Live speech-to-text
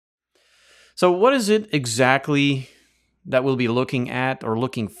So what is it exactly that we'll be looking at or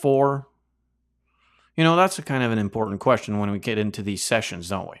looking for? That's a kind of an important question when we get into these sessions,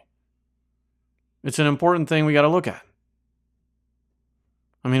 don't we? It's an important thing we got to look at.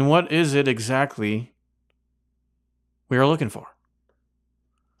 What is it exactly we are looking for?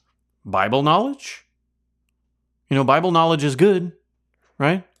 Bible knowledge? Bible knowledge is good,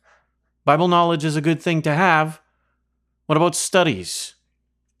 right? Bible knowledge is a good thing to have. What about studies?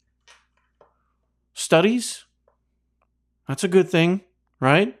 Studies? That's a good thing,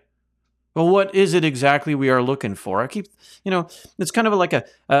 right? Well, what is it exactly we are looking for? It's kind of like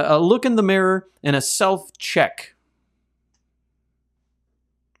a look in the mirror and a self-check.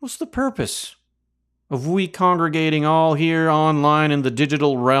 What's the purpose of we congregating all here online in the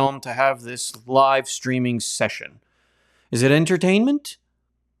digital realm to have this live streaming session? Is it entertainment?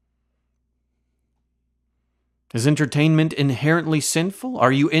 Is entertainment inherently sinful?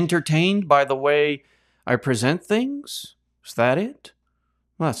 Are you entertained by the way I present things? Is that it?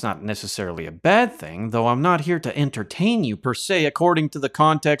 Well, that's not necessarily a bad thing, though I'm not here to entertain you per se according to the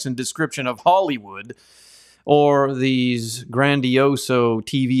context and description of Hollywood or these grandioso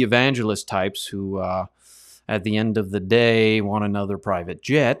TV evangelist types who, at the end of the day, want another private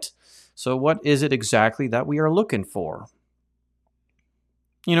jet. So what is it exactly that we are looking for?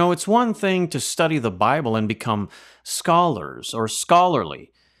 It's one thing to study the Bible and become scholars or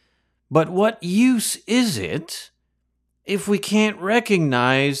scholarly, but what use is it if we can't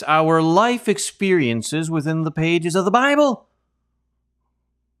recognize our life experiences within the pages of the Bible?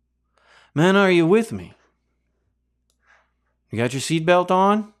 Man, are you with me? You got your seatbelt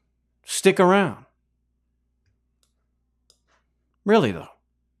on? Stick around. Really, though.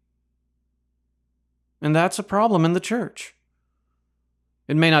 And that's a problem in the church.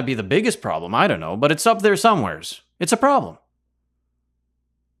 It may not be the biggest problem, I don't know, but it's up there somewheres. It's a problem.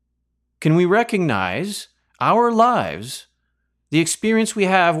 Can we recognize our lives, the experience we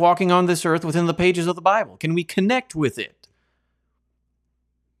have walking on this earth within the pages of the Bible? Can we connect with it?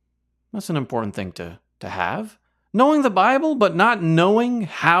 That's an important thing to have. Knowing the Bible, but not knowing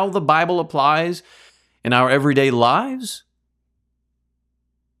how the Bible applies in our everyday lives,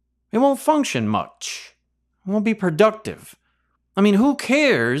 it won't function much. It won't be productive. Who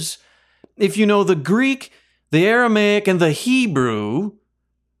cares if you know the Greek, the Aramaic, and the Hebrew,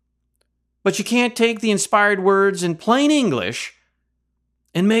 but you can't take the inspired words in plain English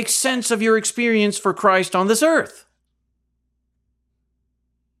and make sense of your experience for Christ on this earth?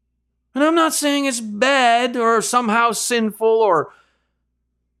 And I'm not saying it's bad or somehow sinful or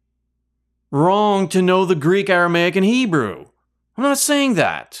wrong to know the Greek, Aramaic, and Hebrew. I'm not saying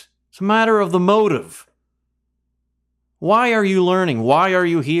that. It's a matter of the motive. Why are you learning? Why are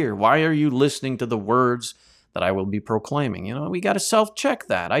you here? Why are you listening to the words that I will be proclaiming? We got to self-check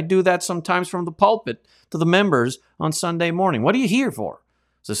that. I do that sometimes from the pulpit to the members on Sunday morning. What are you here for?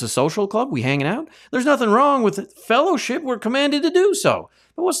 Is this a social club? We hanging out? There's nothing wrong with fellowship. We're commanded to do so.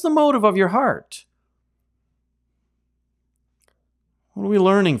 But what's the motive of your heart? What are we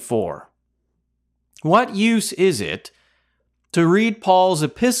learning for? What use is it to read Paul's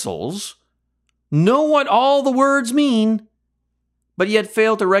epistles, know what all the words mean, but yet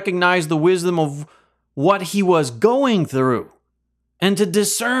fail to recognize the wisdom of what he was going through and to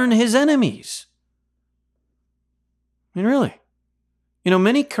discern his enemies? Really.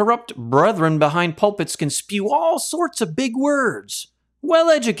 Many corrupt brethren behind pulpits can spew all sorts of big words,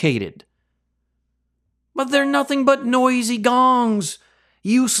 well-educated, but they're nothing but noisy gongs,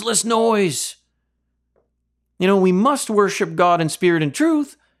 useless noise. We must worship God in spirit and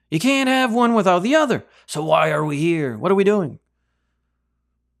truth. You can't have one without the other. So why are we here? What are we doing?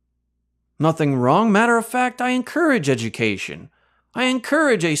 Nothing wrong. Matter of fact, I encourage education. I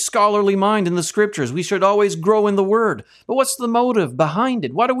encourage a scholarly mind in the scriptures. We should always grow in the word. But what's the motive behind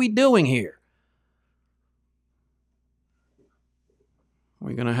it? What are we doing here? Are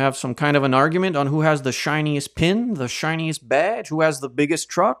we going to have some kind of an argument on who has the shiniest pin, the shiniest badge, who has the biggest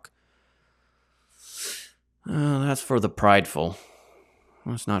truck? That's for the prideful.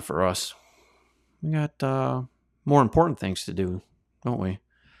 That's not for us. We got more important things to do, don't we?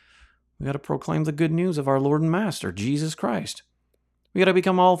 We got to proclaim the good news of our Lord and Master, Jesus Christ. We got to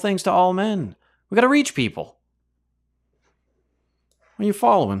become all things to all men. We got to reach people. Are you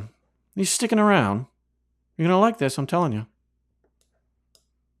following? Are you sticking around? You're going to like this, I'm telling you.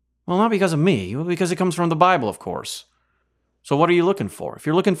 Well, not because of me, but because it comes from the Bible, of course. So what are you looking for? If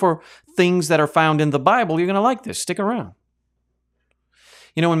you're looking for things that are found in the Bible, you're going to like this. Stick around.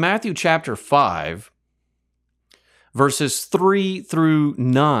 In Matthew chapter 5, verses 3 through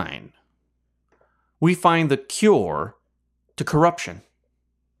 9, we find the cure to corruption.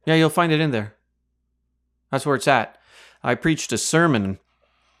 Yeah, you'll find it in there. That's where it's at. I preached a sermon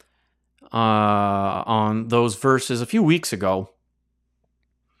on those verses a few weeks ago.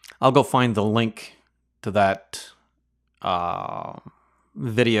 I'll go find the link to that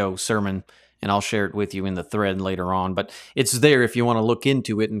video sermon, and I'll share it with you in the thread later on. But it's there if you want to look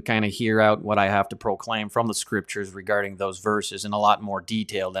into it and kind of hear out what I have to proclaim from the scriptures regarding those verses in a lot more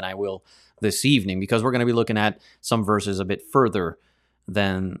detail than I will this evening, because we're going to be looking at some verses a bit further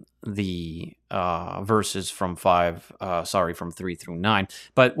than the verses from 3 through 9.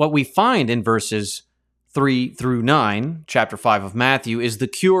 But what we find in verses 3 through 9, chapter 5 of Matthew, is the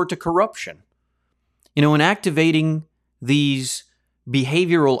cure to corruption. In activating these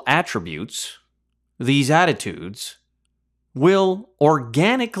behavioral attributes, these attitudes, will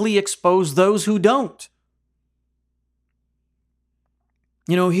organically expose those who don't.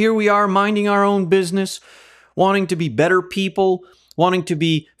 Here we are minding our own business, wanting to be better people, wanting to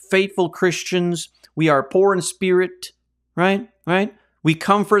be faithful Christians. We are poor in spirit, right? We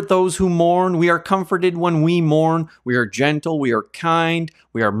comfort those who mourn. We are comforted when we mourn. We are gentle. We are kind.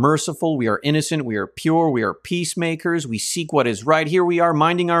 We are merciful. We are innocent. We are pure. We are peacemakers. We seek what is right. Here we are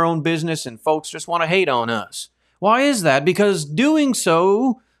minding our own business, and folks just want to hate on us. Why is that? Because doing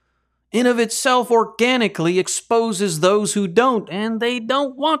so in of itself organically exposes those who don't, and they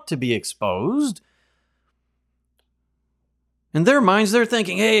don't want to be exposed. In their minds, they're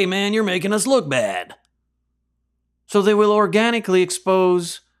thinking, hey, man, you're making us look bad. So they will organically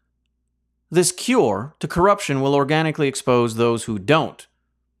expose, this cure to corruption will organically expose those who don't.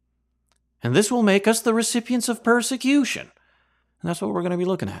 And this will make us the recipients of persecution. And that's what we're going to be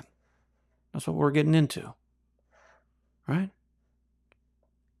looking at. That's what we're getting into. Right?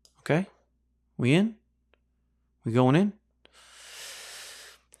 Okay? We in? We going in?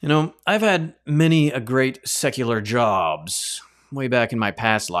 I've had many a great secular jobs way back in my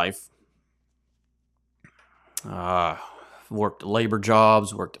past life. Worked labor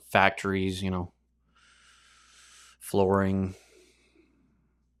jobs, worked at factories, flooring.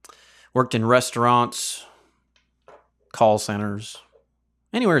 Worked in restaurants, call centers,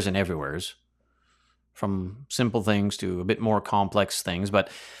 anywheres and everywheres. From simple things to a bit more complex things. But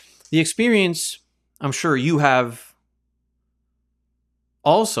the experience, I'm sure you have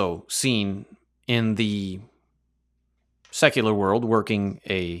also seen in the secular world, working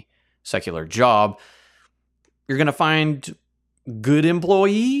a secular job, you're going to find good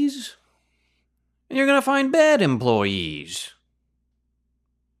employees and you're going to find bad employees.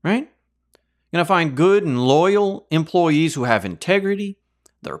 Right? You're going to find good and loyal employees who have integrity,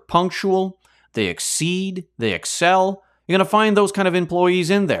 they're punctual, they exceed, they excel. You're going to find those kind of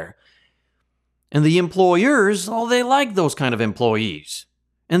employees in there. And the employers, they like those kind of employees.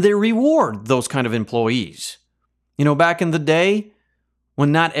 And they reward those kind of employees. Back in the day,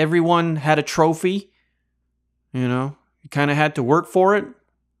 when not everyone had a trophy, you kind of had to work for it.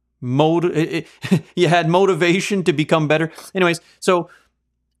 You had motivation to become better. Anyways, so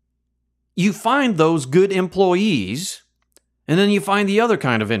you find those good employees, and then you find the other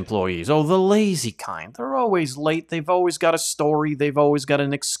kind of employees. The lazy kind. They're always late. They've always got a story. They've always got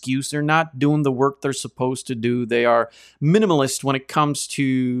an excuse. They're not doing the work they're supposed to do. They are minimalist when it comes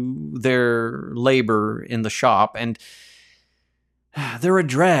to their labor in the shop. And they're a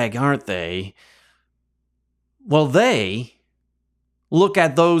drag, aren't they? Well, they look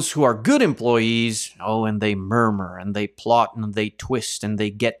at those who are good employees, and they murmur, and they plot, and they twist, and they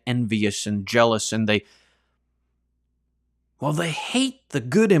get envious and jealous, and they hate the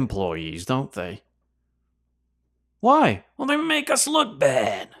good employees, don't they? Why? They make us look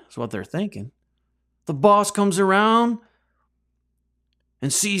bad. That's what they're thinking. The boss comes around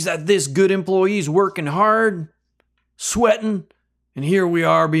and sees that this good employee is working hard, sweating, and here we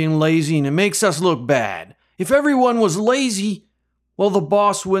are being lazy, and it makes us look bad. If everyone was lazy, the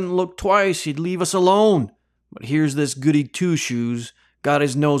boss wouldn't look twice. He'd leave us alone. But here's this goody two-shoes, got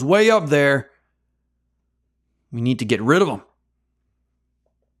his nose way up there. We need to get rid of him.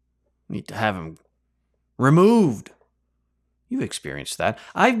 We need to have him removed. You've experienced that.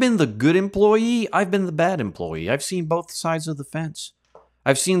 I've been the good employee. I've been the bad employee. I've seen both sides of the fence.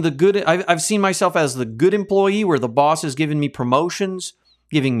 I've seen I've seen myself as the good employee, where the boss has given me promotions,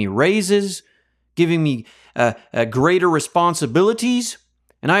 giving me raises, giving me greater responsibilities,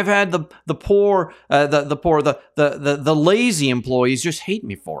 and I've had the lazy employees just hate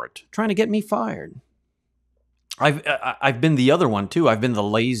me for it, trying to get me fired. I've been the other one too. I've been the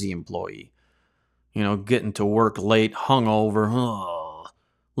lazy employee, getting to work late, hungover,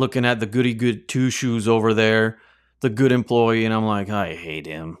 looking at the goody good two shoes over there, the good employee, and I'm like, I hate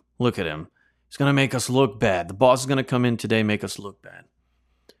him. Look at him. He's gonna make us look bad. The boss is gonna come in today, make us look bad.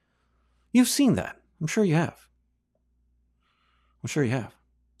 You've seen that. I'm sure you have. I'm sure you have.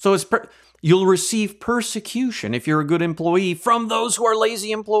 So you'll receive persecution if you're a good employee from those who are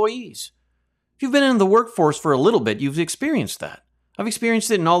lazy employees. If you've been in the workforce for a little bit, you've experienced that. I've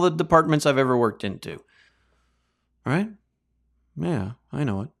experienced it in all the departments I've ever worked into. All right? Yeah, I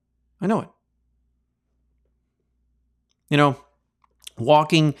know it. I know it. You know,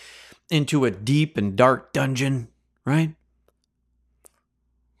 walking into a deep and dark dungeon, right?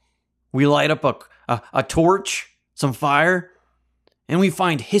 We light up a torch, some fire, and we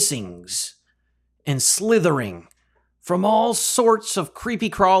find hissings and slithering from all sorts of creepy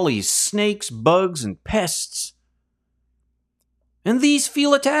crawlies, snakes, bugs, and pests. And these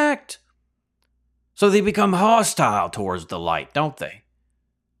feel attacked. So they become hostile towards the light, don't they?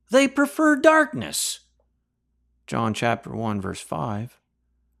 They prefer darkness. John chapter 1, verse 5.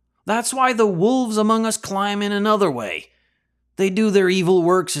 That's why the wolves among us climb in another way. They do their evil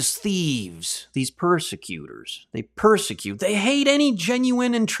works as thieves, these persecutors. They persecute. They hate any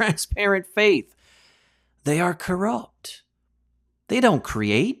genuine and transparent faith. They are corrupt. They don't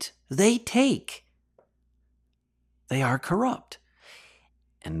create, they take. They are corrupt.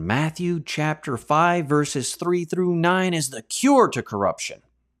 And Matthew chapter 5, verses 3 through 9 is the cure to corruption.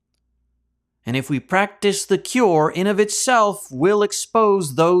 And if we practice the cure in of itself, will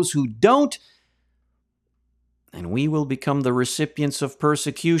expose those who don't, and we will become the recipients of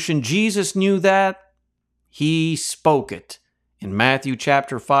persecution. Jesus knew that. He spoke it in Matthew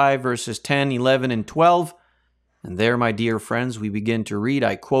chapter 5, verses 10, 11, and 12. And there, my dear friends, we begin to read,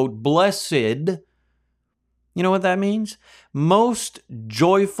 I quote, "Blessed," you know what that means? "Most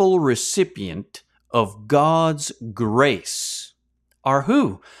joyful recipient of God's grace are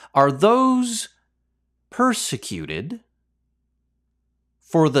who? Are those persecuted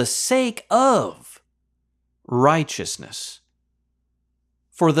for the sake of righteousness.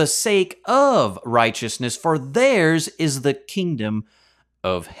 For the sake of righteousness, for theirs is the kingdom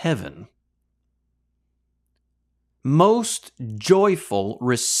of heaven." Most joyful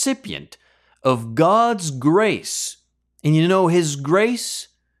recipient of God's grace. And you know, His grace,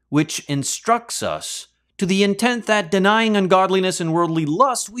 which instructs us to the intent that, denying ungodliness and worldly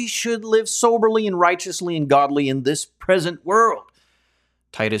lust, we should live soberly and righteously and godly in this present world.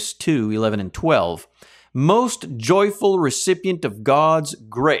 Titus 2, 11 and 12. Most joyful recipient of God's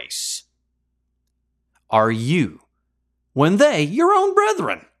grace are you when they, your own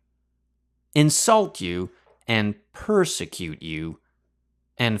brethren, insult you and persecute you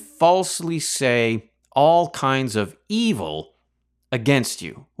and falsely say all kinds of evil against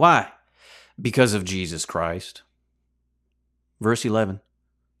you. Why? Because of Jesus Christ. Verse 11,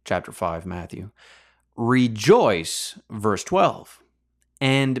 chapter 5, Matthew. Rejoice, verse 12,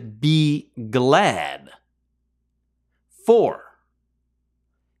 and be glad, for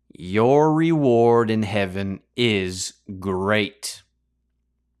your reward in heaven is great.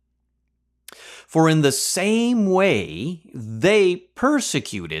 For in the same way they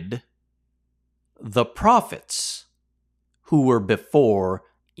persecuted the prophets who were before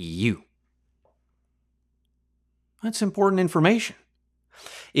you. That's important information.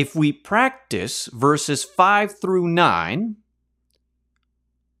 If we practice verses 5 through 9,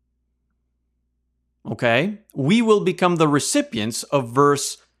 okay, we will become the recipients of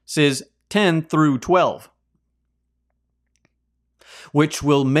verses 10 through 12, which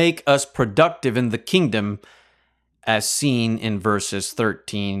will make us productive in the kingdom as seen in verses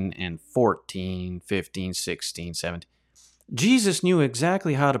 13 and 14, 15, 16, 17. Jesus knew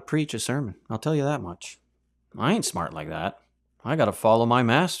exactly how to preach a sermon. I'll tell you that much. I ain't smart like that. I got to follow my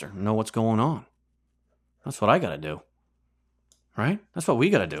master and know what's going on. That's what I got to do. Right? That's what we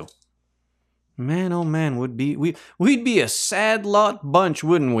got to do. Man, oh man, we'd be a sad lot bunch,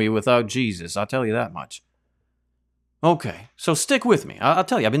 wouldn't we, without Jesus? I'll tell you that much. Okay, so stick with me. I'll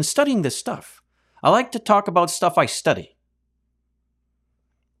tell you, I've been studying this stuff. I like to talk about stuff I study.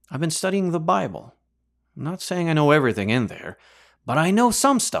 I've been studying the Bible. I'm not saying I know everything in there, but I know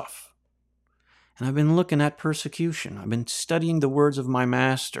some stuff. And I've been looking at persecution. I've been studying the words of my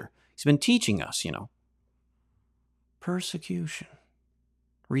master. He's been teaching us, Persecution.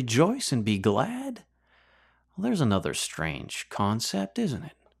 Rejoice and be glad? Well, there's another strange concept, isn't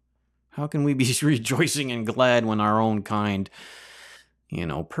it? How can we be rejoicing and glad when our own kind,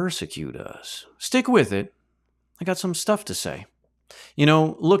 persecute us? Stick with it. I got some stuff to say.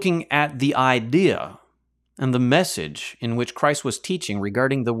 Looking at the idea and the message in which Christ was teaching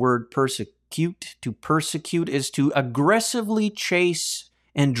regarding the word persecute, to persecute is to aggressively chase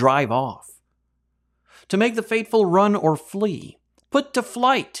and drive off. To make the faithful run or flee. Put to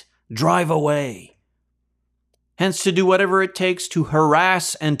flight, drive away. Hence to do whatever it takes to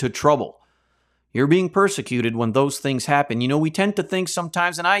harass and to trouble. You're being persecuted when those things happen. You know, we tend to think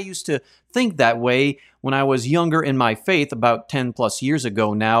sometimes, and I used to think that way when I was younger in my faith about 10 plus years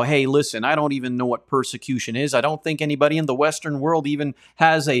ago now. Hey, listen, I don't even know what persecution is. I don't think anybody in the Western world even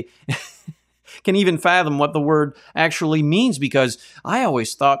has can even fathom what the word actually means, because I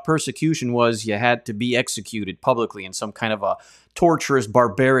always thought persecution was you had to be executed publicly in some kind of a torturous,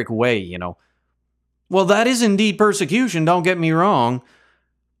 barbaric way, you know. Well, that is indeed persecution, don't get me wrong.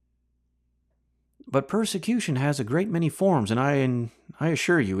 But persecution has a great many forms, and I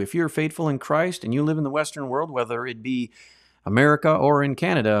assure you, if you're faithful in Christ and you live in the Western world, whether it be America or in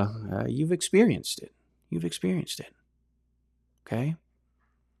Canada, you've experienced it. You've experienced it. Okay?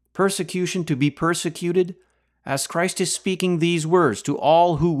 Persecution, to be persecuted, as Christ is speaking these words to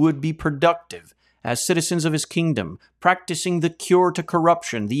all who would be productive as citizens of his kingdom, practicing the cure to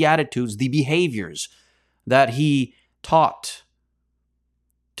corruption, the attitudes, the behaviors that he taught.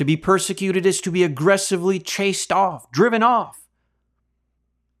 To be persecuted is to be aggressively chased off, driven off.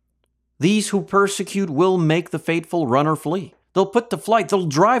 These who persecute will make the faithful run or flee. They'll put to flight, they'll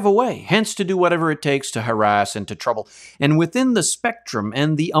drive away, hence to do whatever it takes to harass and to trouble. And within the spectrum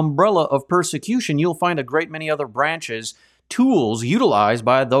and the umbrella of persecution, you'll find a great many other branches, tools utilized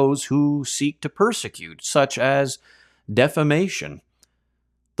by those who seek to persecute, such as defamation,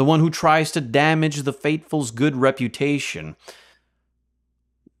 the one who tries to damage the faithful's good reputation.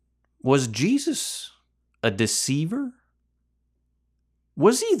 Was Jesus a deceiver?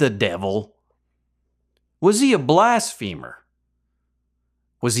 Was he the devil? Was he a blasphemer?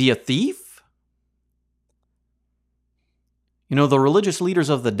 Was he a thief? You know, the religious leaders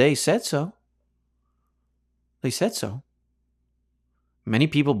of the day said so. They said so. Many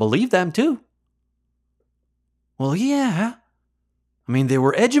people believe them too. Well, yeah. I mean, they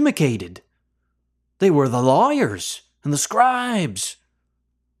were educated. They were the lawyers and the scribes.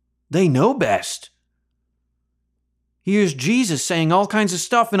 They know best. Here's Jesus saying all kinds of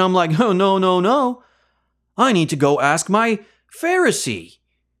stuff, and I'm like, oh, no. I need to go ask my Pharisee.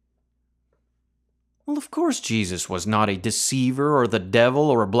 Well, of course Jesus was not a deceiver or the devil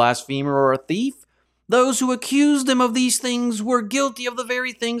or a blasphemer or a thief. Those who accused him of these things were guilty of the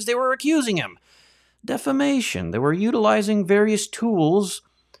very things they were accusing him. Defamation. They were utilizing various tools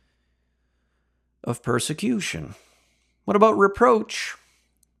of persecution. What about reproach?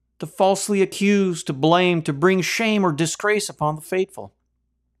 To falsely accuse, to blame, to bring shame or disgrace upon the faithful.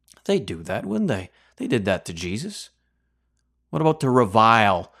 They'd do that, wouldn't they? They did that to Jesus. What about to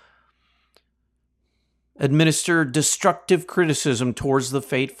revile? Administer destructive criticism towards the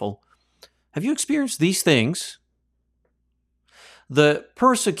faithful. Have you experienced these things? The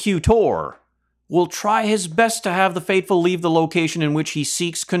persecutor will try his best to have the faithful leave the location in which he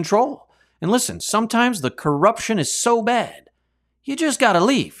seeks control. And listen, sometimes the corruption is so bad, you just gotta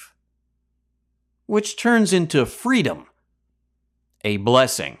leave. Which turns into freedom, a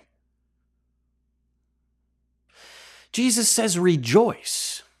blessing. Jesus says,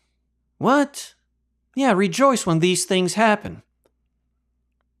 rejoice. What? Yeah, rejoice when these things happen.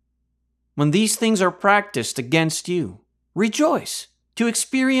 When these things are practiced against you, rejoice. To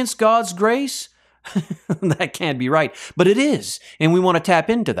experience God's grace? That can't be right, but it is, and we want to tap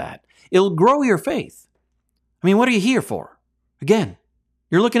into that. It'll grow your faith. I mean, what are you here for? Again,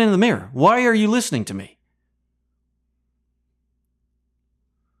 you're looking in the mirror. Why are you listening to me?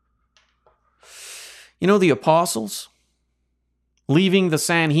 You know, the apostles leaving the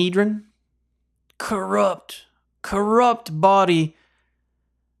Sanhedrin, corrupt body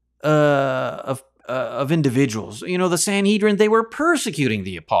of individuals. You know, the Sanhedrin, they were persecuting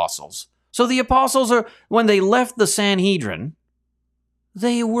the apostles. So the apostles when they left the Sanhedrin,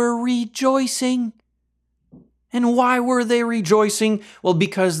 they were rejoicing. And why were they rejoicing? Well,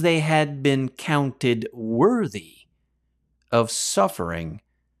 because they had been counted worthy of suffering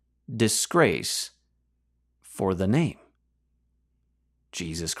disgrace for the name,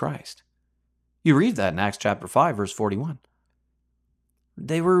 Jesus Christ. You read that in Acts chapter 5, verse 41.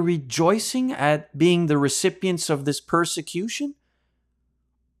 They were rejoicing at being the recipients of this persecution.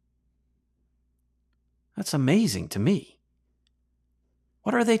 That's amazing to me.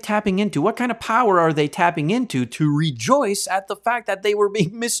 What are they tapping into? What kind of power are they tapping into to rejoice at the fact that they were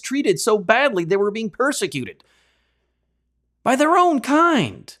being mistreated so badly? They were being persecuted by their own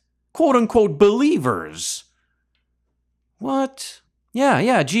kind, quote unquote believers. What?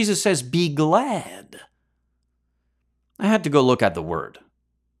 Yeah, Jesus says, be glad. I had to go look at the word.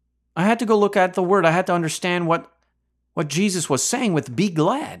 I had to understand what Jesus was saying with be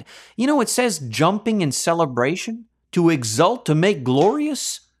glad. You know, it says jumping in celebration, to exult, to make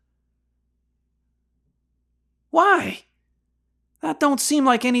glorious. Why? That don't seem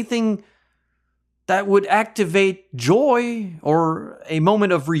like anything that would activate joy or a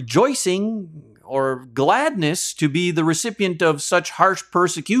moment of rejoicing or gladness to be the recipient of such harsh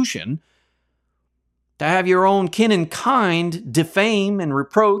persecution, to have your own kin and kind defame and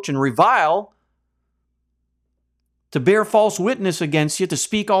reproach and revile, to bear false witness against you, to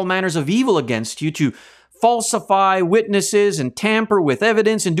speak all manners of evil against you, to falsify witnesses and tamper with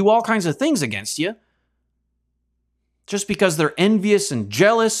evidence and do all kinds of things against you, just because they're envious and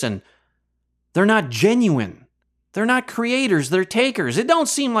jealous and they're not genuine. They're not creators, they're takers. It don't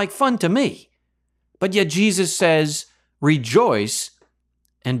seem like fun to me. But yet Jesus says, rejoice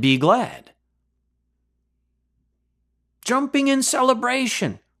and be glad. Jumping in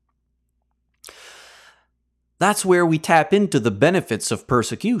celebration. That's where we tap into the benefits of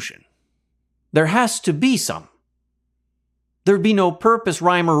persecution. There has to be some. There'd be no purpose,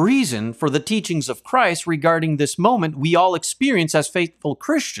 rhyme, or reason for the teachings of Christ regarding this moment we all experience as faithful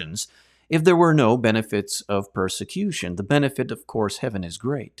Christians if there were no benefits of persecution. The benefit, of course, heaven is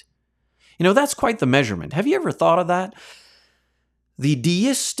great. You know, that's quite the measurement. Have you ever thought of that? The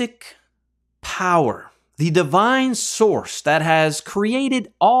deistic power, the divine source that has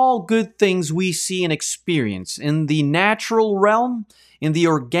created all good things we see and experience in the natural realm, in the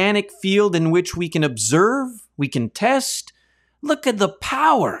organic field in which we can observe, we can test. Look at the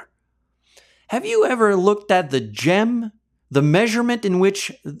power. Have you ever looked at the gem, the measurement in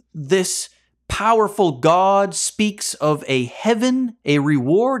which this powerful God speaks of a heaven, a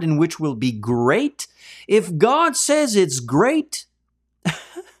reward in which will be great? If God says it's great,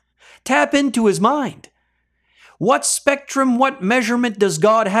 tap into his mind. What spectrum, what measurement does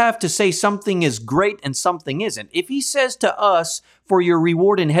God have to say something is great and something isn't? If he says to us, for your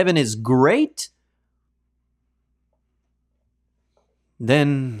reward in heaven is great,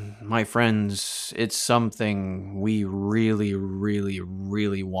 then, my friends, it's something we really, really,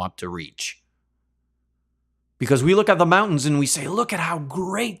 really want to reach. Because we look at the mountains and we say, look at how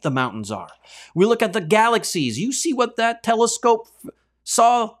great the mountains are. We look at the galaxies. You see what that telescope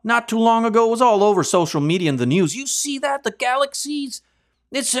saw not too long ago? It was all over social media and the news. You see that? The galaxies?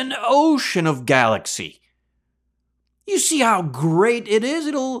 It's an ocean of galaxy. You see how great it is?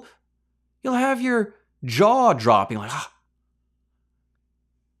 You'll have your jaw dropping like, ah.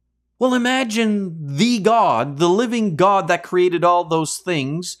 Well, imagine the God, the living God that created all those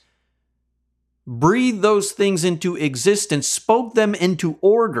things, breathed those things into existence, spoke them into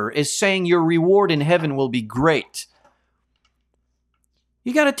order, is saying your reward in heaven will be great.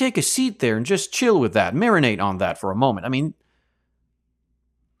 You got to take a seat there and just chill with that, marinate on that for a moment. I mean,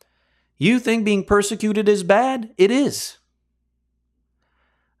 you think being persecuted is bad? It is.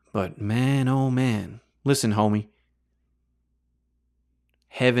 But man, oh man, listen, homie.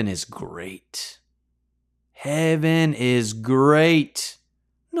 Heaven is great. Heaven is great.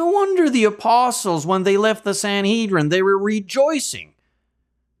 No wonder the apostles, when they left the Sanhedrin, they were rejoicing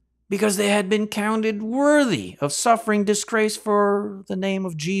because they had been counted worthy of suffering disgrace for the name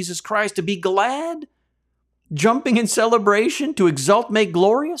of Jesus Christ. To be glad, jumping in celebration, to exult, make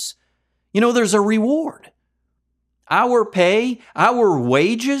glorious. You know, there's a reward. Our pay, our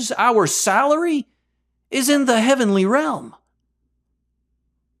wages, our salary is in the heavenly realm.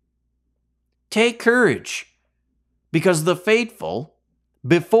 Take courage, because the faithful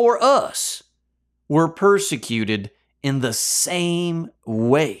before us were persecuted in the same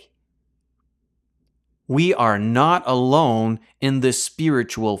way. We are not alone in this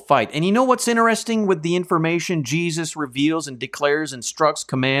spiritual fight. And you know what's interesting with the information Jesus reveals and declares, instructs,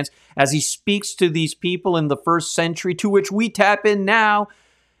 commands, as he speaks to these people in the first century, to which we tap in now,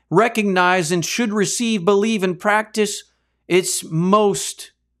 recognize and should receive, believe, and practice? It's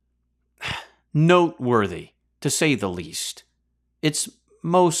most noteworthy, to say the least. It's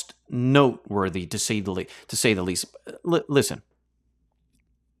most noteworthy, to say the least. Listen.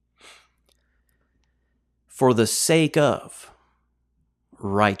 For the sake of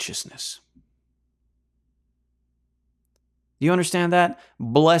righteousness. Do you understand that?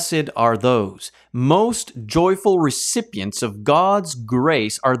 Blessed are those. Most joyful recipients of God's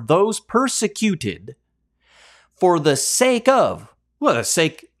grace are those persecuted for the sake of, well, the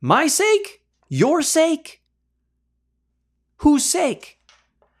sake, my sake? Your sake? Whose sake?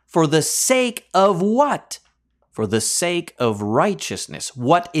 For the sake of what? For the sake of righteousness.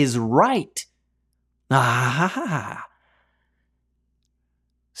 What is right? Ah.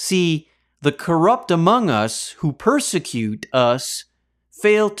 See, the corrupt among us who persecute us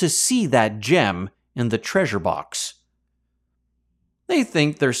fail to see that gem in the treasure box. They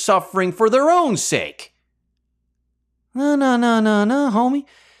think they're suffering for their own sake. No, homie.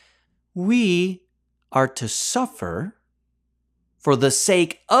 We are to suffer for the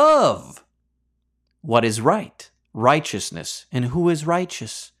sake of what is right, righteousness. And who is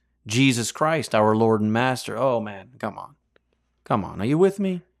righteous? Jesus Christ, our Lord and Master. Oh man, come on. Come on, are you with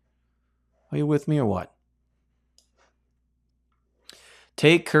me? Are you with me or what?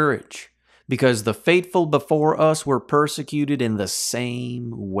 Take courage, because the faithful before us were persecuted in the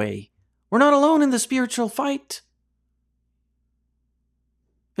same way. We're not alone in the spiritual fight.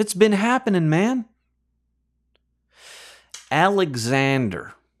 It's been happening, man.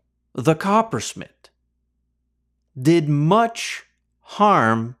 Alexander, the coppersmith, did much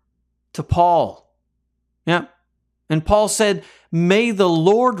harm to Paul. Yeah. And Paul said, may the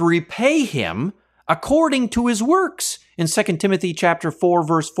Lord repay him according to his works. In 2 Timothy chapter 4,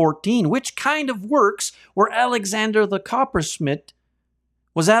 verse 14, which kind of works was Alexander the coppersmith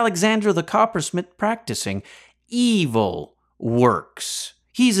practicing? Evil works.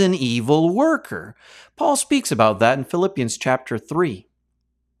 He's an evil worker. Paul speaks about that in Philippians chapter 3.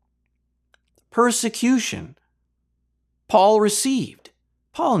 Persecution Paul received.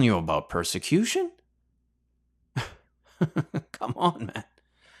 Paul knew about persecution. Come on, man.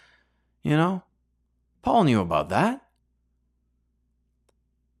 You know, Paul knew about that.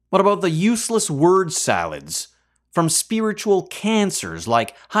 What about the useless word salads from spiritual cancers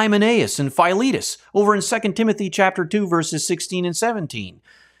like Hymenaeus and Philetus over in 2 Timothy chapter 2 verses 16 and 17?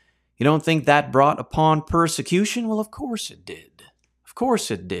 You don't think that brought upon persecution? Well, of course it did. Of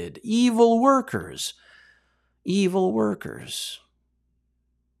course it did. Evil workers. Evil workers.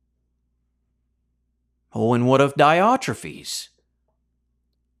 Oh, and what of Diotrephes,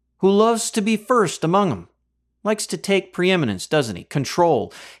 who loves to be first among them? Likes to take preeminence, doesn't he?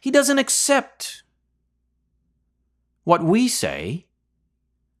 Control. He doesn't accept what we say,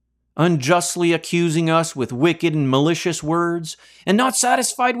 unjustly accusing us with wicked and malicious words. And not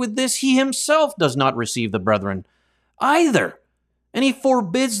satisfied with this, he himself does not receive the brethren either. And he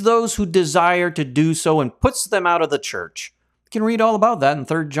forbids those who desire to do so and puts them out of the church. You can read all about that in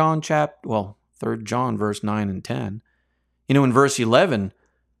 3 John verse 9 and 10. You know, in verse 11,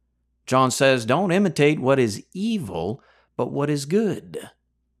 John says, don't imitate what is evil, but what is good.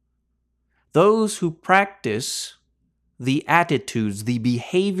 Those who practice the attitudes, the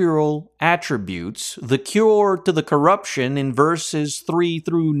behavioral attributes, the cure to the corruption in verses 3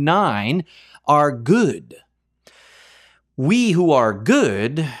 through 9 are good. We who are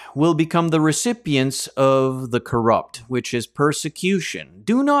good will become the recipients of the corrupt, which is persecution.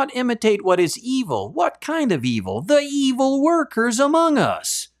 Do not imitate what is evil. What kind of evil? The evil workers among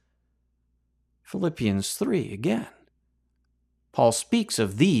us. Philippians 3 again. Paul speaks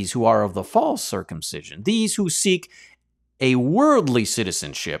of these who are of the false circumcision, these who seek a worldly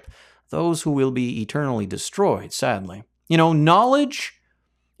citizenship, those who will be eternally destroyed, sadly. You know, knowledge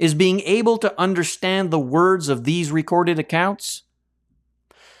is being able to understand the words of these recorded accounts,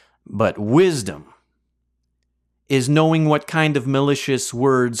 but wisdom is knowing what kind of malicious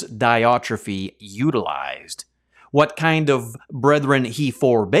words Diotrephes utilized, what kind of brethren he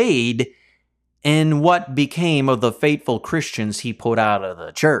forbade, and what became of the faithful Christians he put out of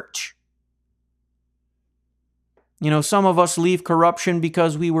the church. You know, some of us leave corruption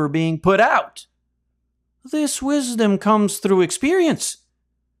because we were being put out. This wisdom comes through experience.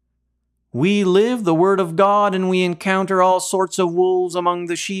 We live the word of God and we encounter all sorts of wolves among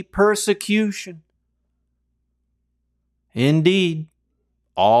the sheep, persecution. Indeed,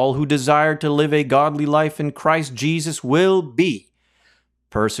 all who desire to live a godly life in Christ Jesus will be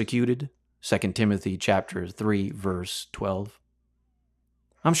persecuted. 2 Timothy chapter 3, verse 12.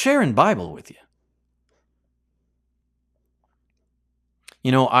 I'm sharing Bible with you.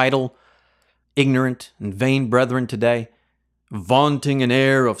 You know, idle, ignorant, and vain brethren today, vaunting an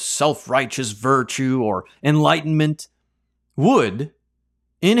air of self-righteous virtue or enlightenment, would,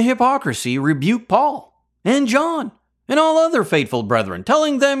 in hypocrisy, rebuke Paul and John and all other faithful brethren,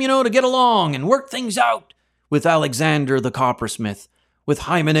 telling them, to get along and work things out with Alexander the coppersmith, with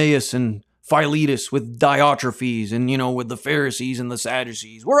Hymenaeus and Philetus, with Diotrephes, and, with the Pharisees and the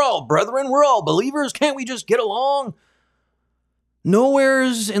Sadducees. We're all brethren, we're all believers, can't we just get along?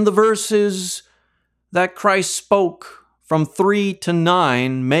 Nowheres in the verses that Christ spoke from 3 to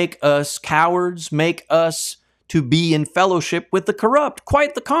 9 make us cowards, make us to be in fellowship with the corrupt.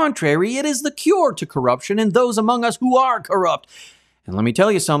 Quite the contrary, it is the cure to corruption and those among us who are corrupt. And let me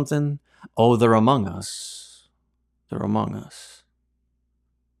tell you something. Oh, they're among us. They're among us.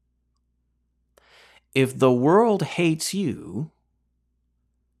 If the world hates you,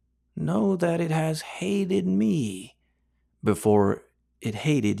 know that it has hated me before it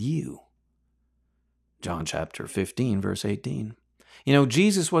hated you. John chapter 15, verse 18.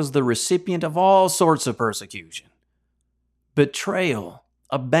 Jesus was the recipient of all sorts of persecution, betrayal,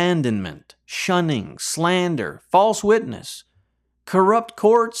 abandonment, shunning, slander, false witness, corrupt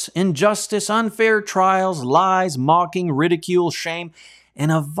courts, injustice, unfair trials, lies, mocking, ridicule, shame,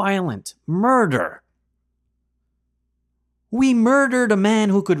 and a violent murder. We murdered a man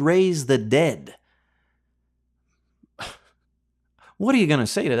who could raise the dead. What are you going to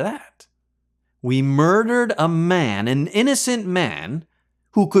say to that? We murdered a man, an innocent man,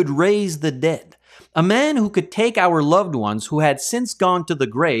 who could raise the dead. A man who could take our loved ones who had since gone to the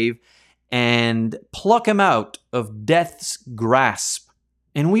grave and pluck him out of death's grasp.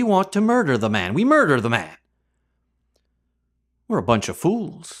 And we want to murder the man. We murder the man. We're a bunch of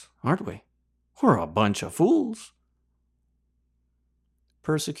fools, aren't we? We're a bunch of fools.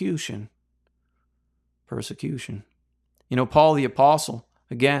 Persecution. Persecution. You know, Paul the Apostle,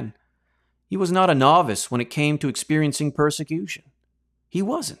 again, he was not a novice when it came to experiencing persecution. He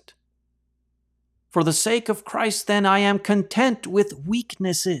wasn't. For the sake of Christ, then, I am content with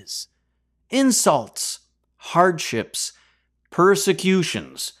weaknesses, insults, hardships,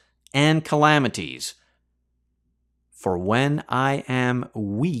 persecutions, and calamities. For when I am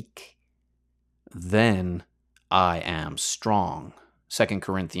weak, then I am strong. 2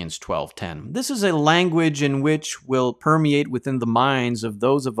 Corinthians 12:10. This is a language in which will permeate within the minds of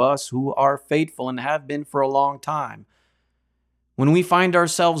those of us who are faithful and have been for a long time. When we find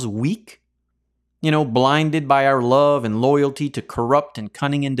ourselves weak, blinded by our love and loyalty to corrupt and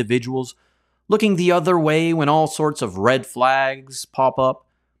cunning individuals, looking the other way when all sorts of red flags pop up,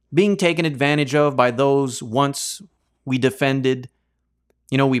 being taken advantage of by those once we defended.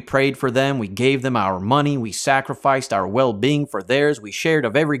 We prayed for them, we gave them our money, we sacrificed our well-being for theirs, we shared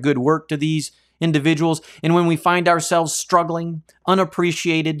of every good work to these individuals, and when we find ourselves struggling,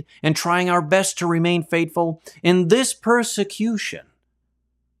 unappreciated, and trying our best to remain faithful, in this persecution,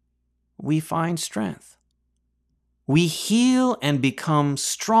 we find strength. We heal and become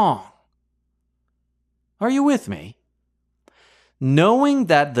strong. Are you with me? Knowing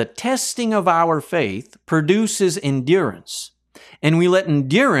that the testing of our faith produces endurance, and we let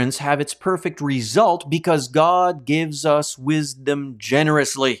endurance have its perfect result because God gives us wisdom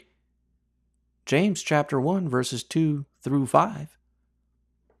generously. James chapter 1, verses 2 through 5.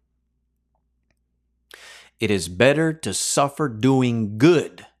 It is better to suffer doing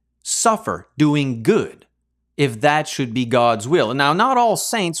good, if that should be God's will. Now, not all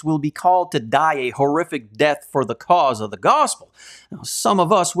saints will be called to die a horrific death for the cause of the gospel. Now, some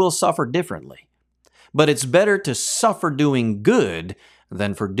of us will suffer differently. But it's better to suffer doing good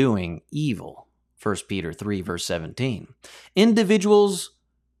than for doing evil. 1 Peter 3, verse 17. Individuals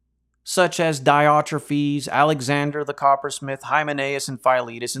such as Diotrephes, Alexander the coppersmith, Hymenaeus and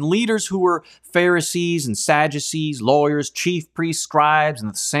Philetus, and leaders who were Pharisees and Sadducees, lawyers, chief priests, scribes,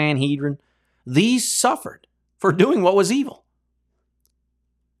 and the Sanhedrin, these suffered for doing what was evil.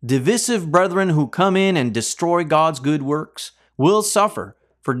 Divisive brethren who come in and destroy God's good works will suffer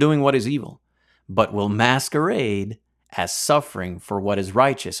for doing what is evil, but will masquerade as suffering for what is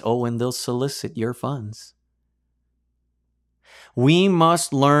righteous. Oh, and they'll solicit your funds. We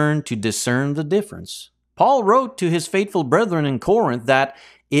must learn to discern the difference. Paul wrote to his faithful brethren in Corinth that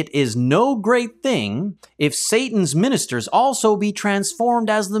it is no great thing if Satan's ministers also be transformed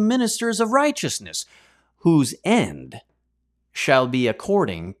as the ministers of righteousness, whose end shall be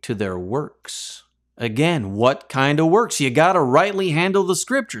according to their works. Again, what kind of works? You got to rightly handle the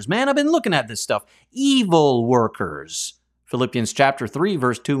scriptures. Man, I've been looking at this stuff. Evil workers. Philippians chapter 3,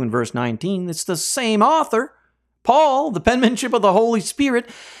 verse 2 and verse 19. It's the same author, Paul, the penmanship of the Holy Spirit.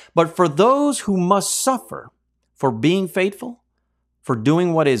 But for those who must suffer for being faithful, for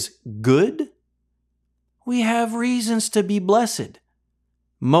doing what is good, we have reasons to be blessed,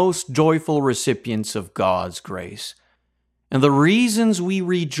 most joyful recipients of God's grace. And the reasons we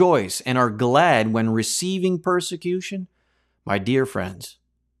rejoice and are glad when receiving persecution, my dear friends,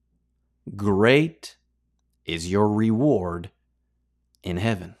 great is your reward in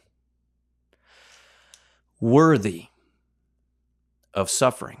heaven. Worthy of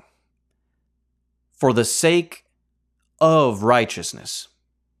suffering for the sake of righteousness,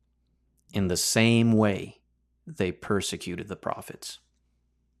 in the same way they persecuted the prophets.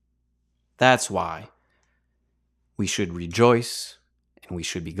 That's why we should rejoice and we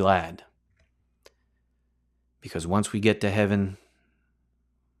should be glad. Because once we get to heaven,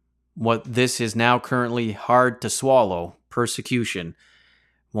 what this is now currently hard to swallow, persecution,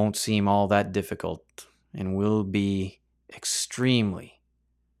 won't seem all that difficult, and we'll be extremely,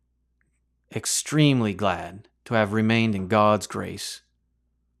 extremely glad to have remained in God's grace.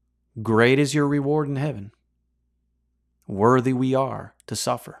 Great is your reward in heaven. Worthy we are to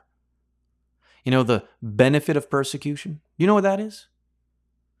suffer. You know the benefit of persecution? You know what that is?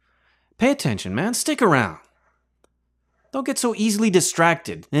 Pay attention, man. Stick around. Don't get so easily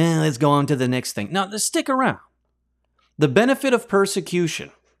distracted. Let's go on to the next thing. No, just stick around. The benefit of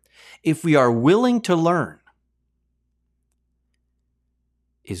persecution, if we are willing to learn,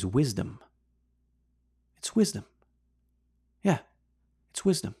 is wisdom. It's wisdom. Yeah, it's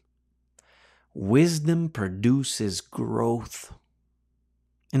wisdom. Wisdom produces growth.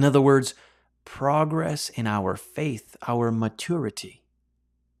 In other words, progress in our faith, our maturity.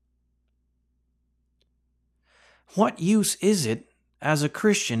 What use is it as a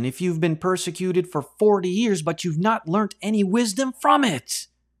Christian if you've been persecuted for 40 years but you've not learned any wisdom from it?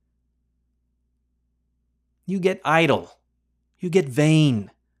 You get idle. You get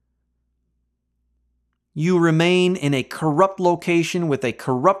vain. You remain in a corrupt location with a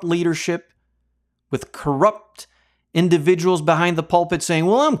corrupt leadership, with corrupt individuals behind the pulpit saying,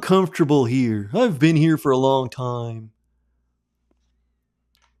 well, I'm comfortable here. I've been here for a long time.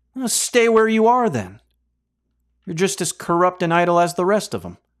 Well, stay where you are then. You're just as corrupt and idle as the rest of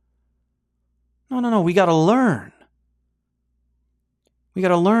them. No. We got to learn. We got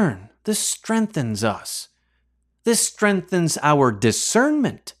to learn. This strengthens us. This strengthens our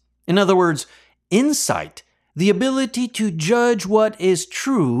discernment. In other words, insight, the ability to judge what is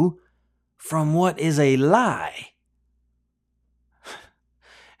true from what is a lie.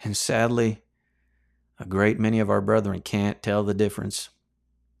 And sadly, a great many of our brethren can't tell the difference.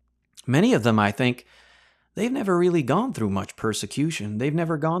 Many of them, I think, they've never really gone through much persecution. They've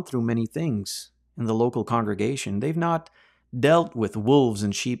never gone through many things in the local congregation. They've not dealt with wolves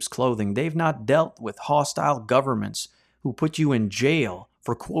in sheep's clothing. They've not dealt with hostile governments who put you in jail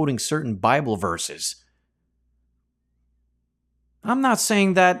for quoting certain Bible verses. I'm not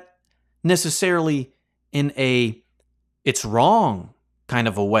saying that necessarily in a it's wrong kind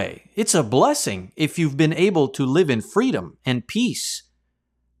of a way. It's a blessing if you've been able to live in freedom and peace.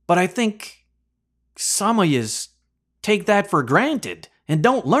 But I think some of yous take that for granted and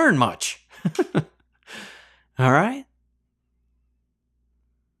don't learn much. All right?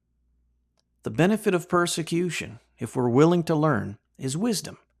 The benefit of persecution, if we're willing to learn, is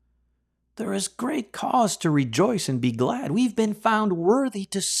wisdom. There is great cause to rejoice and be glad. We've been found worthy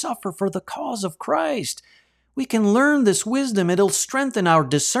to suffer for the cause of Christ. We can learn this wisdom. It'll strengthen our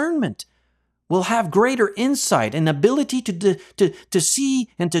discernment. We'll have greater insight and ability to see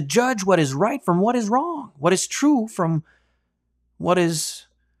and to judge what is right from what is wrong, what is true from what is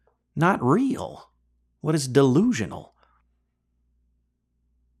not real, what is delusional.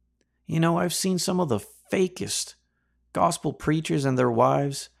 You know, I've seen some of the fakest gospel preachers and their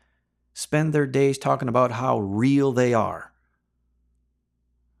wives spend their days talking about how real they are.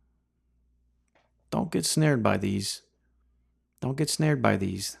 Don't get snared by these. Don't get snared by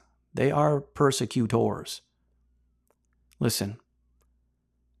these. They are persecutors. Listen,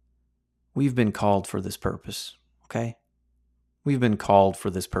 we've been called for this purpose, okay? We've been called for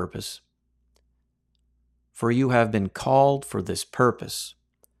this purpose. For you have been called for this purpose,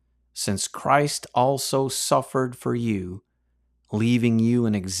 since Christ also suffered for you, leaving you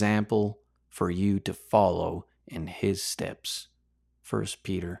an example for you to follow in his steps. 1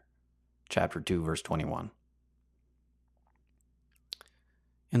 Peter chapter 2, verse 21.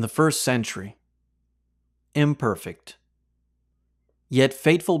 In the first century, imperfect, yet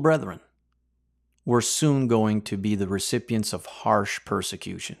faithful brethren were soon going to be the recipients of harsh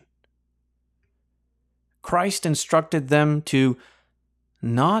persecution. Christ instructed them to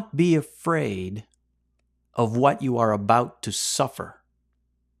not be afraid of what you are about to suffer.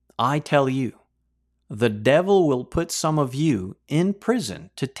 I tell you, the devil will put some of you in prison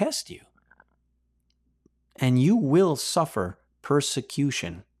to test you, and you will suffer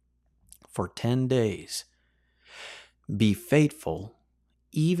persecution for 10 days. Be faithful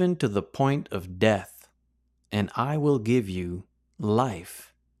even to the point of death, and I will give you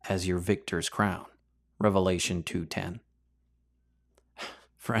life as your victor's crown. Revelation 2:10.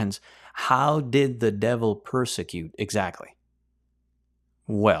 Friends, how did the devil persecute exactly?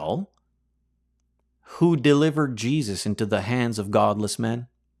 Well, who delivered Jesus into the hands of godless men?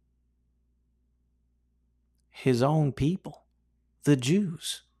 His own people, the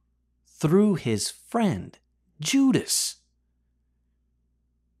Jews, through his friend, Judas.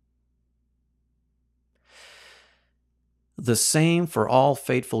 The same for all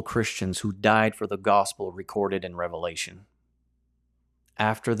faithful Christians who died for the gospel recorded in Revelation.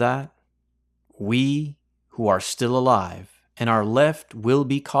 After that, we who are still alive and are left will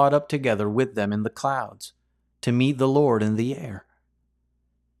be caught up together with them in the clouds to meet the Lord in the air.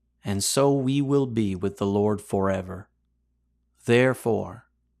 And so we will be with the Lord forever. Therefore,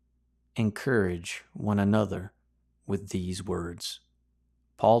 encourage one another with these words.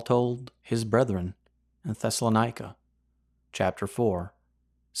 Paul told his brethren in Thessalonica, chapter 4,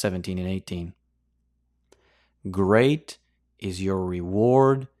 17 and 18. Great is your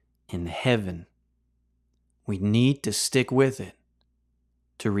reward in heaven. We need to stick with it,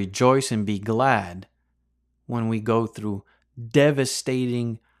 to rejoice and be glad when we go through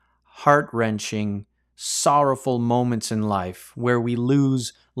devastating, heart-wrenching, sorrowful moments in life where we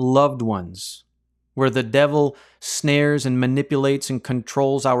lose loved ones, where the devil snares and manipulates and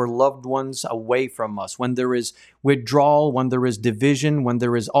controls our loved ones away from us, when there is withdrawal, when there is division, when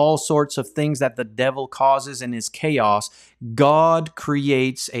there is all sorts of things that the devil causes in his chaos. God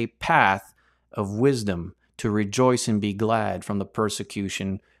creates a path of wisdom to rejoice and be glad from the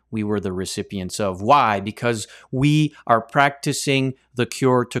persecution we were the recipients of. Why? Because we are practicing the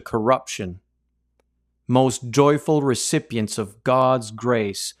cure to corruption. Most joyful recipients of God's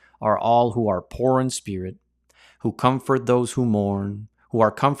grace are all who are poor in spirit, who comfort those who mourn, who are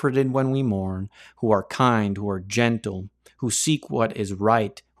comforted when we mourn, who are kind, who are gentle, who seek what is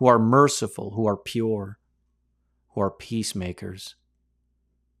right, who are merciful, who are pure, who are peacemakers.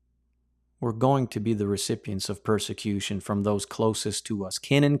 We're going to be the recipients of persecution from those closest to us,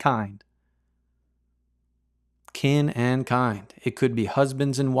 kin and kind. Kin and kind. It could be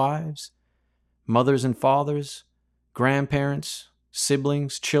husbands and wives, mothers and fathers, grandparents,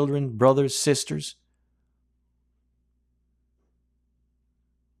 siblings, children, brothers, sisters.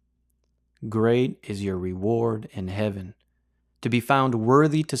 Great is your reward in heaven, to be found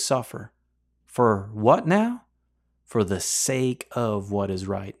worthy to suffer. For what now? For the sake of what is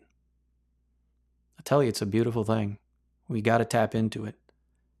right. I tell you, it's a beautiful thing. We got to tap into it.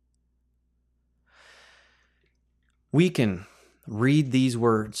 We can read these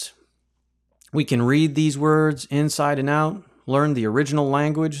words. We can read these words inside and out, learn the original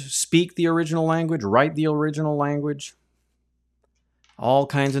language, speak the original language, write the original language. All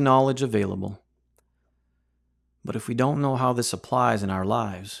kinds of knowledge available. But if we don't know how this applies in our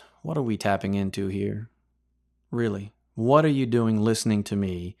lives, what are we tapping into here? Really, what are you doing listening to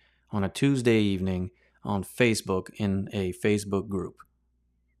me on a Tuesday evening on Facebook in a Facebook group?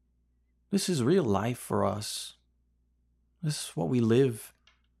 This is real life for us. This is what we live.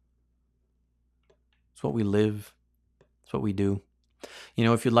 It's what we live. It's what we do. You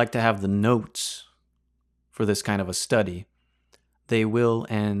know, if you'd like to have the notes for this kind of a study, they will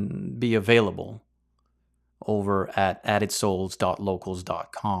and be available over at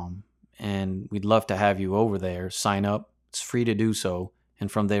addedsouls.locals.com. And we'd love to have you over there. Sign up. It's free to do so. And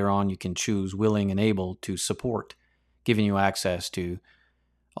from there on, you can choose willing and able to support, giving you access to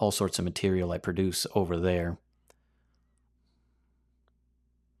all sorts of material I produce over there.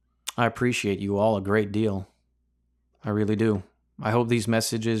 I appreciate you all a great deal. I really do. I hope these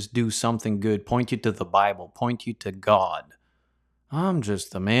messages do something good, point you to the Bible, point you to God. I'm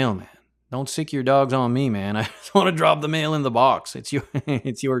just the mailman. Don't sick your dogs on me, man. I just want to drop the mail in the box. It's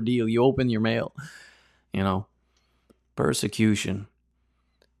your deal. You open your mail. You know, persecution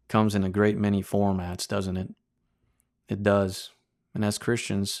comes in a great many formats, doesn't it? It does. And as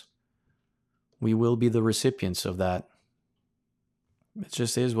Christians, we will be the recipients of that. It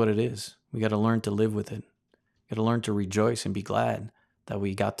just is what it is. We got to learn to live with it. We got to learn to rejoice and be glad that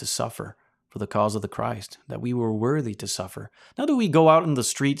we got to suffer for the cause of the Christ, that we were worthy to suffer. Now, do we go out in the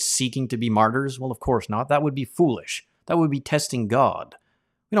streets seeking to be martyrs? Well, of course not. That would be foolish. That would be testing God.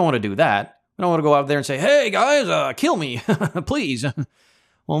 We don't want to do that. We don't want to go out there and say, hey, guys, kill me, please.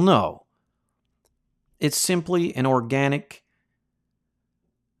 Well, no. It's simply an organic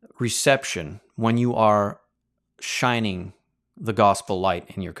reception when you are shining the gospel light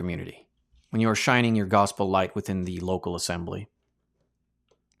in your community, when you are shining your gospel light within the local assembly.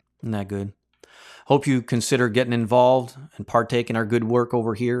 Isn't that good? Hope you consider getting involved and partake in our good work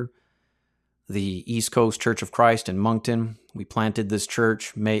over here. The East Coast Church of Christ in Moncton. We planted this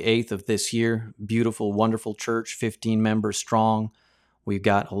church May 8th of this year. Beautiful, wonderful church, 15 members strong. We've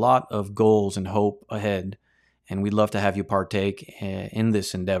got a lot of goals and hope ahead, and we'd love to have you partake in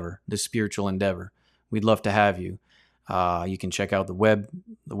this endeavor, this spiritual endeavor. We'd love to have you. You can check out the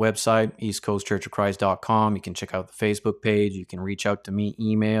website, eastcoastchurchofchrist.com. You can check out the Facebook page. You can reach out to me,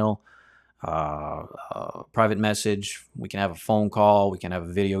 email, private message. We can have a phone call. We can have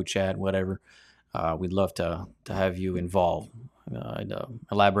a video chat, whatever. We'd love to have you involved. I'd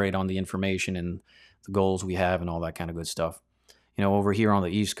elaborate on the information and the goals we have and all that kind of good stuff. You know, over here on the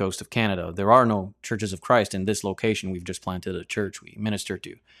east coast of Canada, there are no churches of Christ in this location. We've just planted a church. We minister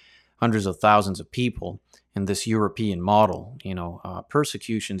to hundreds of thousands of people in this European model. You know,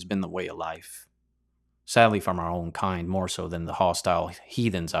 persecution's been the way of life. Sadly, from our own kind, more so than the hostile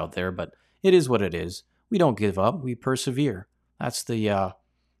heathens out there, but it is what it is. We don't give up. We persevere. That's the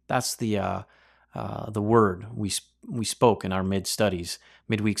That's the word we spoke in our midweek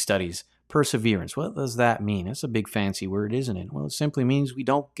studies. Perseverance. What does that mean? It's a big fancy word, isn't it? Well, it simply means we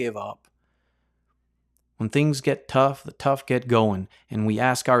don't give up. When things get tough, the tough get going, and we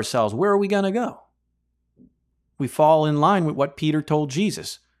ask ourselves, where are we going to go? We fall in line with what Peter told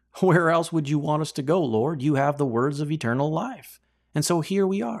Jesus. Where else would you want us to go, Lord? You have the words of eternal life. And so here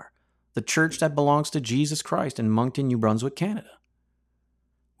we are, the church that belongs to Jesus Christ in Moncton, New Brunswick, Canada.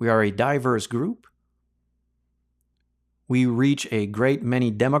 We are a diverse group. We reach a great many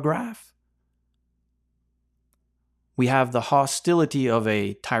demographics. We have the hostility of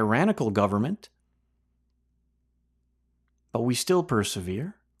a tyrannical government, but we still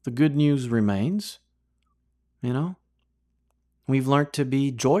persevere. The good news remains. We've learned to be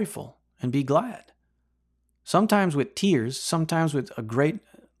joyful and be glad. Sometimes with tears, sometimes with a great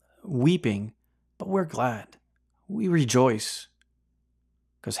weeping, but we're glad. We rejoice.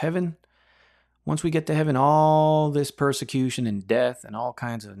 Because heaven, once we get to heaven, all this persecution and death and all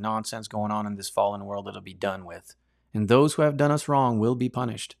kinds of nonsense going on in this fallen world, it'll be done with. And those who have done us wrong will be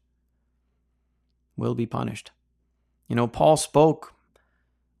punished. Will be punished. Paul spoke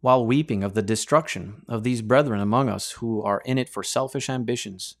while weeping of the destruction of these brethren among us who are in it for selfish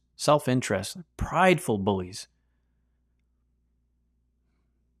ambitions, self-interest, prideful bullies.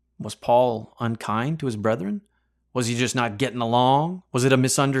 Was Paul unkind to his brethren? Was he just not getting along? Was it a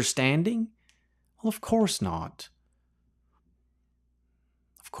misunderstanding? Well, of course not.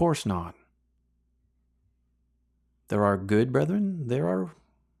 Of course not. There are good brethren, there are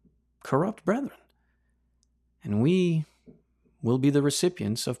corrupt brethren. And we will be the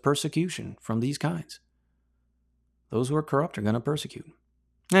recipients of persecution from these kinds. Those who are corrupt are going to persecute.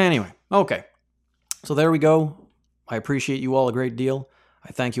 Anyway, okay. So there we go. I appreciate you all a great deal.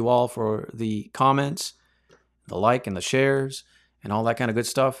 I thank you all for the comments, the like and the shares, and all that kind of good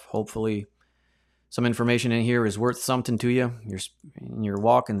stuff. Hopefully some information in here is worth something to you in your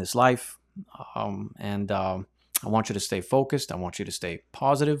walk in this life. And I want you to stay focused. I want you to stay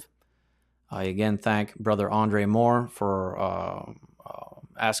positive. I again thank Brother Andre Moore for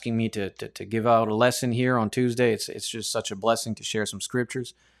asking me to give out a lesson here on Tuesday. It's just such a blessing to share some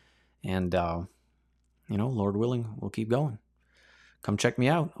scriptures. And, Lord willing, we'll keep going. Come check me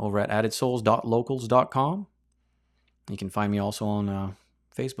out over at addedsouls.locals.com. You can find me also on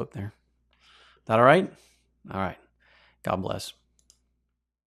Facebook there. That all right? All right. God bless.